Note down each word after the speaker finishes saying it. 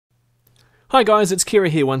Hi guys, it's Kira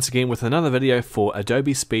here once again with another video for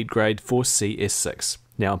Adobe Speedgrade for CS6.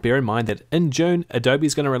 Now bear in mind that in June, Adobe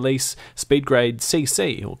is going to release Speedgrade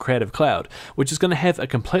CC, or Creative Cloud, which is going to have a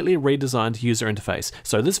completely redesigned user interface.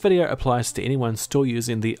 So this video applies to anyone still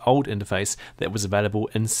using the old interface that was available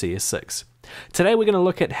in CS6. Today we're going to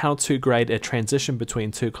look at how to grade a transition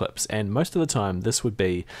between two clips, and most of the time this would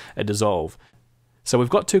be a dissolve. So we've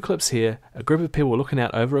got two clips here, a group of people looking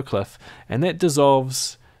out over a cliff, and that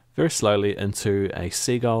dissolves very slowly into a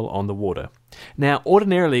seagull on the water. Now,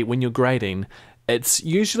 ordinarily when you're grading, it's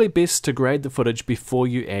usually best to grade the footage before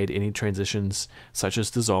you add any transitions such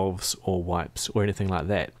as dissolves or wipes or anything like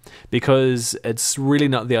that, because it's really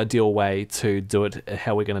not the ideal way to do it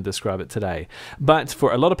how we're going to describe it today. But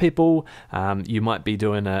for a lot of people, you might be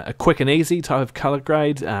doing a quick and easy type of color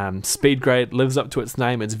grade. Speedgrade lives up to its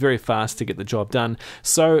name. It's very fast to get the job done.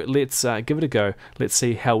 So let's give it a go. Let's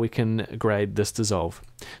see how we can grade this dissolve.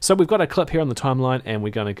 So we've got a clip here on the timeline, and we're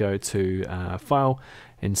going to go to File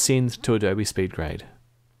and Send to Adobe Speedgrade.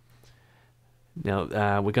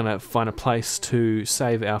 Now we're going to find a place to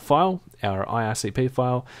save our file, our IRCP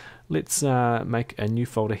file. Let's make a new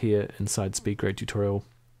folder here inside Speedgrade Tutorial,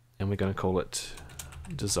 and we're going to call it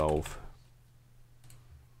Dissolve.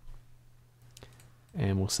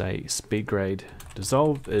 And we'll say Speedgrade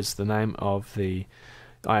Dissolve is the name of the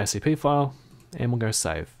IRCP file, and we'll go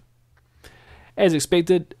Save. As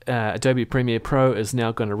expected, Adobe Premiere Pro is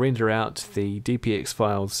now going to render out the DPX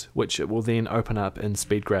files, which it will then open up in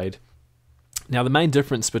Speedgrade. Now the main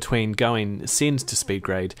difference between going Send to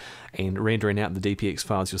Speedgrade and rendering out the DPX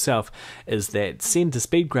files yourself is that Send to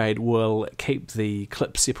Speedgrade will keep the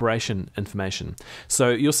clip separation information. So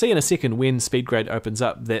you'll see in a second when Speedgrade opens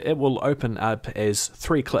up that it will open up as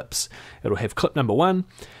 3 clips. It'll have clip number 1,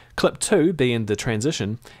 clip 2 being the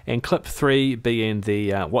transition, and clip 3 being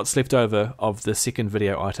the what's left over of the second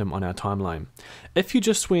video item on our timeline. If you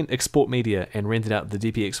just went export media and rendered out the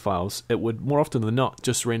DPX files, it would more often than not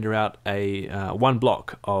just render out a one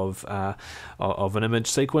block of an image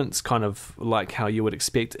sequence, kind of like how you would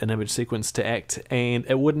expect an image sequence to act, and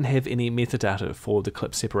it wouldn't have any metadata for the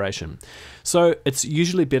clip separation. So it's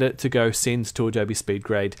usually better to go Send to Adobe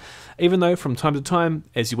Speedgrade, even though from time to time,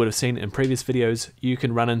 as you would have seen in previous videos, you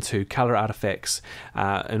can run into color artifacts,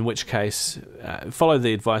 in which case follow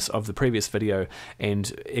the advice of the previous video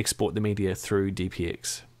and export the media through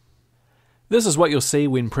DPX. This is what you'll see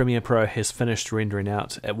when Premiere Pro has finished rendering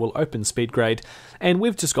out. It will open Speedgrade, and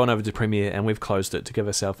we've just gone over to Premiere and we've closed it to give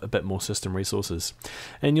ourselves a bit more system resources.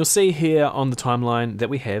 And you'll see here on the timeline that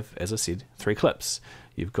we have, as I said, 3 clips.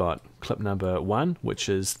 You've got clip number 1, which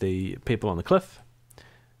is the people on the cliff.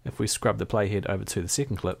 If we scrub the playhead over to the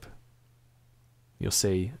second clip, you'll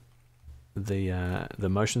see the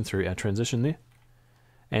motion through our transition there.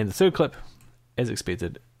 And the third clip, as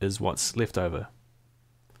expected, is what's left over.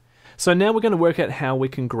 So now we're going to work out how we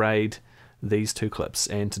can grade these 2 clips,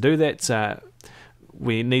 and to do that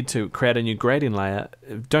we need to create a new grading layer.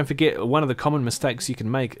 Don't forget, one of the common mistakes you can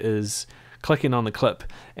make is clicking on the clip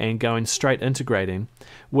and going straight into grading,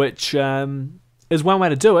 which is one way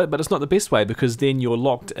to do it, but it's not the best way, because then you're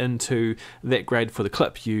locked into that grade for the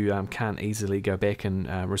clip. You can't easily go back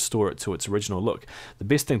and restore it to its original look. The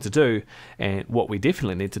best thing to do, and what we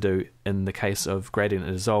definitely need to do in the case of grading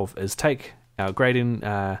a dissolve, is take our grading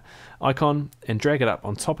icon and drag it up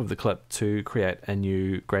on top of the clip to create a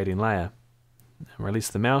new grading layer. Release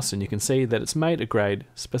the mouse and you can see that it's made a grade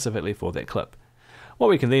specifically for that clip.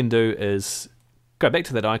 What we can then do is go back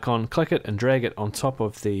to that icon, click it and drag it on top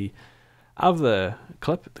of the other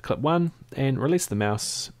clip, the clip 1, and release the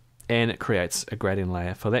mouse, and it creates a grading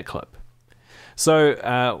layer for that clip.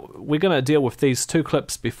 So we're going to deal with these 2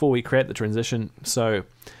 clips before we create the transition, so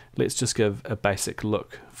let's just give a basic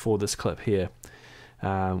look for this clip here.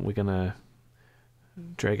 We're going to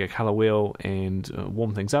drag a color wheel and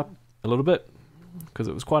warm things up a little bit, because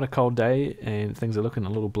it was quite a cold day and things are looking a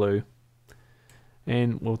little blue.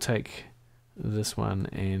 And we'll take this one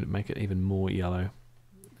and make it even more yellow.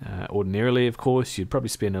 Ordinarily, of course, you'd probably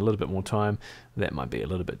spend a little bit more time. That might be a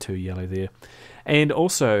little bit too yellow there. And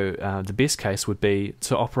also, the best case would be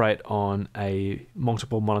to operate on a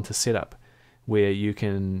multiple monitor setup, where you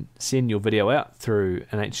can send your video out through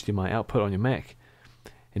an HDMI output on your Mac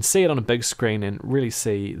and see it on a big screen and really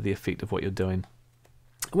see the effect of what you're doing.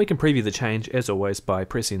 We can preview the change, as always, by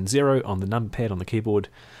pressing 0 on the number pad on the keyboard,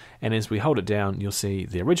 and as we hold it down you'll see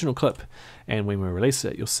the original clip, and when we release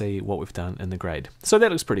it you'll see what we've done in the grade. So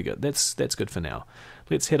that looks pretty good. That's good for now.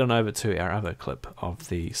 Let's head on over to our other clip of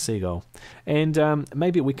the seagull, and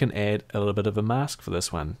maybe we can add a little bit of a mask for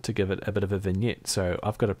this one to give it a bit of a vignette. So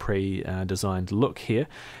I've got a pre-designed look here,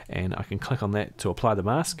 and I can click on that to apply the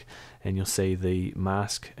mask, and you'll see the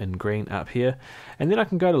mask in green up here, and then I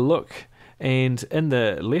can go to look, and in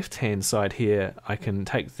the left hand side here I can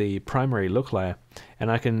take the primary look layer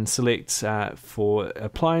and I can select for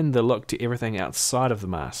applying the look to everything outside of the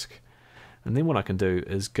mask. And then what I can do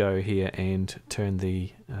is go here and turn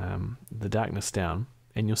the darkness down,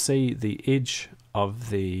 and you'll see the edge of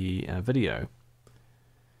the video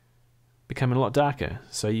becoming a lot darker.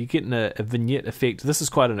 So you're getting a vignette effect. This is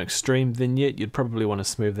quite an extreme vignette. You'd probably want to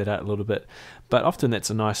smooth that out a little bit, but often that's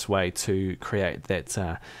a nice way to create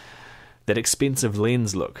that expensive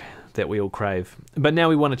lens look that we all crave. But now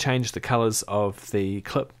we want to change the colors of the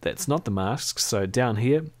clip that's not the masks. So down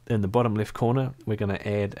here in the bottom left corner we're going to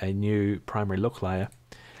add a new primary look layer.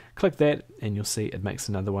 Click that and you'll see it makes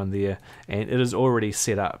another one there, and it is already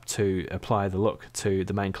set up to apply the look to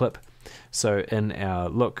the main clip. So in our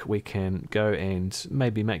look we can go and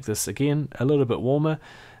maybe make this again a little bit warmer,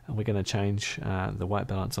 and we're going to change the white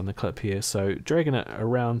balance on the clip here, so dragging it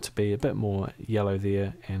around to be a bit more yellow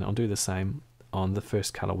there, and I'll do the same on the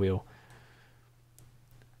first color wheel.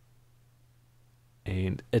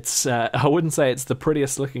 And it's I wouldn't say it's the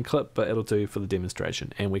prettiest looking clip, but it'll do for the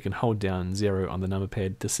demonstration, and we can hold down 0 on the number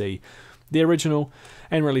pad to see the original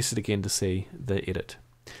and release it again to see the edit.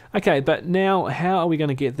 Okay, but now how are we going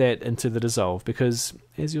to get that into the dissolve? Because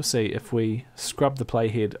as you'll see, if we scrub the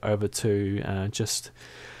playhead over to just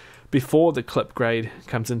before the clip grade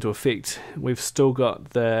comes into effect, we've still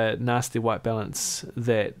got the nasty white balance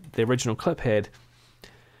that the original clip had.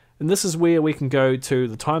 And this is where we can go to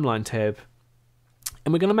the timeline tab,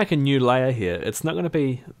 and we're going to make a new layer here. It's not going to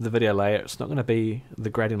be the video layer, it's not going to be the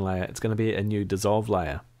grading layer, it's going to be a new dissolve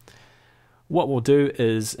layer. What we'll do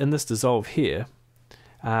is in this dissolve here,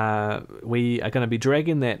 we are going to be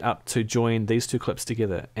dragging that up to join these two clips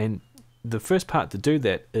together, and the first part to do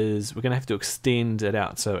that is we're going to have to extend it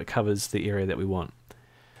out so it covers the area that we want.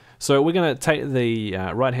 So we're going to take the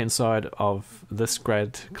right hand side of this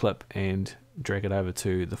grad clip and drag it over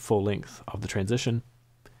to the full length of the transition,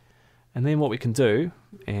 and then what we can do,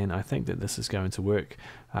 and I think that this is going to work,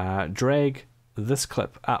 drag this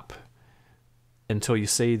clip up until you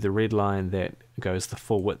see the red line that goes the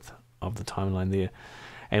full width of the timeline there.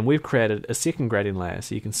 And we've created a second grading layer,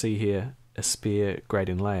 so you can see here a spare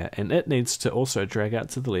grading layer, and it needs to also drag out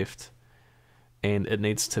to the left, and it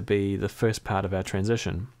needs to be the first part of our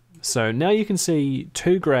transition. So now you can see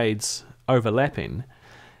two grades overlapping,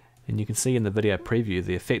 and you can see in the video preview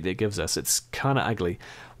the effect that gives us. It's kind of ugly.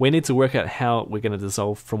 We need to work out how we're going to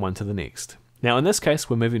dissolve from one to the next. Now in this case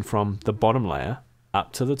we're moving from the bottom layer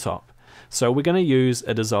up to the top, so we're going to use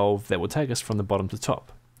a dissolve that will take us from the bottom to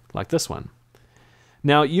top, like this one.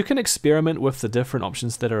 Now you can experiment with the different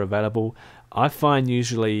options that are available. I find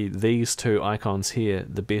usually these two icons here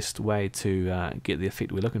the best way to get the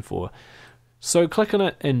effect we're looking for. So click on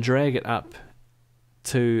it and drag it up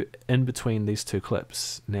to in between these two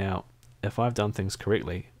clips. Now if I've done things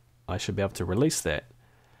correctly, I should be able to release that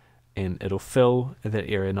and it'll fill that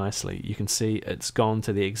area nicely. You can see it's gone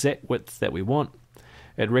to the exact width that we want.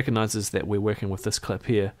 It recognizes that we're working with this clip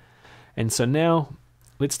here, and so now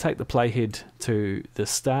let's take the playhead to the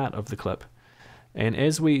start of the clip, and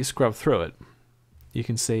as we scrub through it, you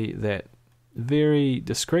can see that very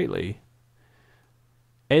discreetly,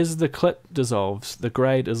 as the clip dissolves, the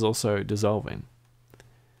grade is also dissolving.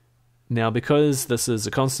 Now because this is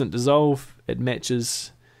a constant dissolve, it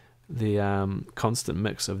matches the constant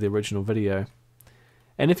mix of the original video,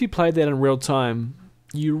 and if you played that in real time,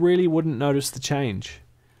 you really wouldn't notice the change.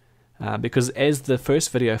 Because as the first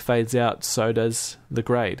video fades out, so does the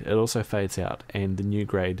grade. It also fades out and the new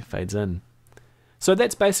grade fades in. So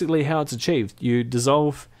that's basically how it's achieved. You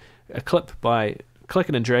dissolve a clip by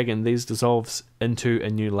clicking and dragging these dissolves into a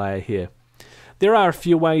new layer here. There are a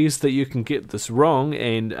few ways that you can get this wrong,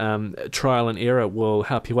 and trial and error will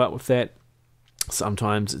help you out with that.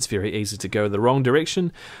 Sometimes it's very easy to go the wrong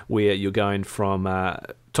direction, where you're going from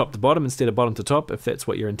top to bottom instead of bottom to top, if that's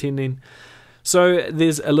what you're intending. So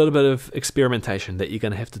there's a little bit of experimentation that you're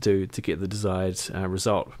going to have to do to get the desired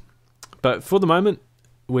result. But for the moment,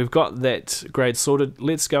 we've got that grade sorted.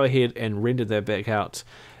 Let's go ahead and render that back out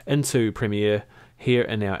into Premiere. Here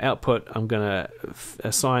in our output, I'm going to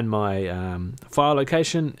assign my file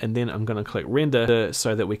location, and then I'm going to click render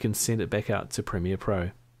so that we can send it back out to Premiere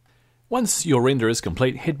Pro. Once your render is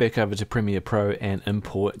complete, head back over to Premiere Pro and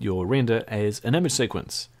import your render as an image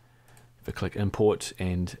sequence. If I click import,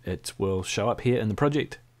 and it will show up here in the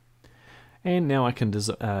project. And now I can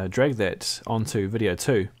drag that onto video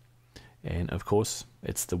 2. And of course,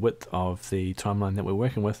 it's the width of the timeline that we're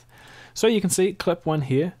working with. So you can see clip 1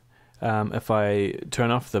 here. If I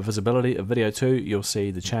turn off the visibility of video 2, you'll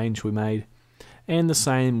see the change we made. And the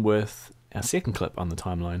same with our second clip on the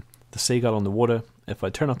timeline, the seagull on the water. If I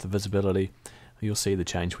turn off the visibility, you'll see the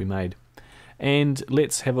change we made. And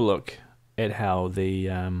let's have a look at how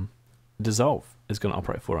the dissolve is going to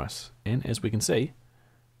operate for us. And as we can see,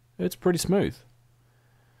 it's pretty smooth.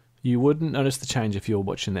 You wouldn't notice the change if you're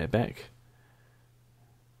watching that back.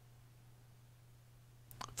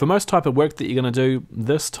 For most type of work that you're going to do,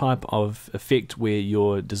 this type of effect where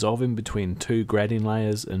you're dissolving between two grading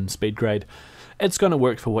layers in Speedgrade, it's going to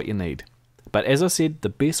work for what you need. But as I said, the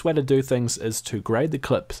best way to do things is to grade the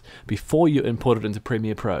clips before you import it into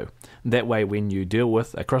Premiere Pro. That way when you deal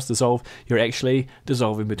with a cross dissolve, you're actually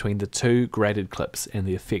dissolving between the two graded clips and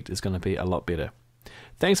the effect is going to be a lot better.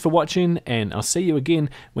 Thanks for watching, and I'll see you again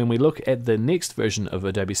when we look at the next version of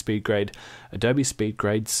Adobe Speedgrade, Adobe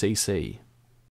Speedgrade CC.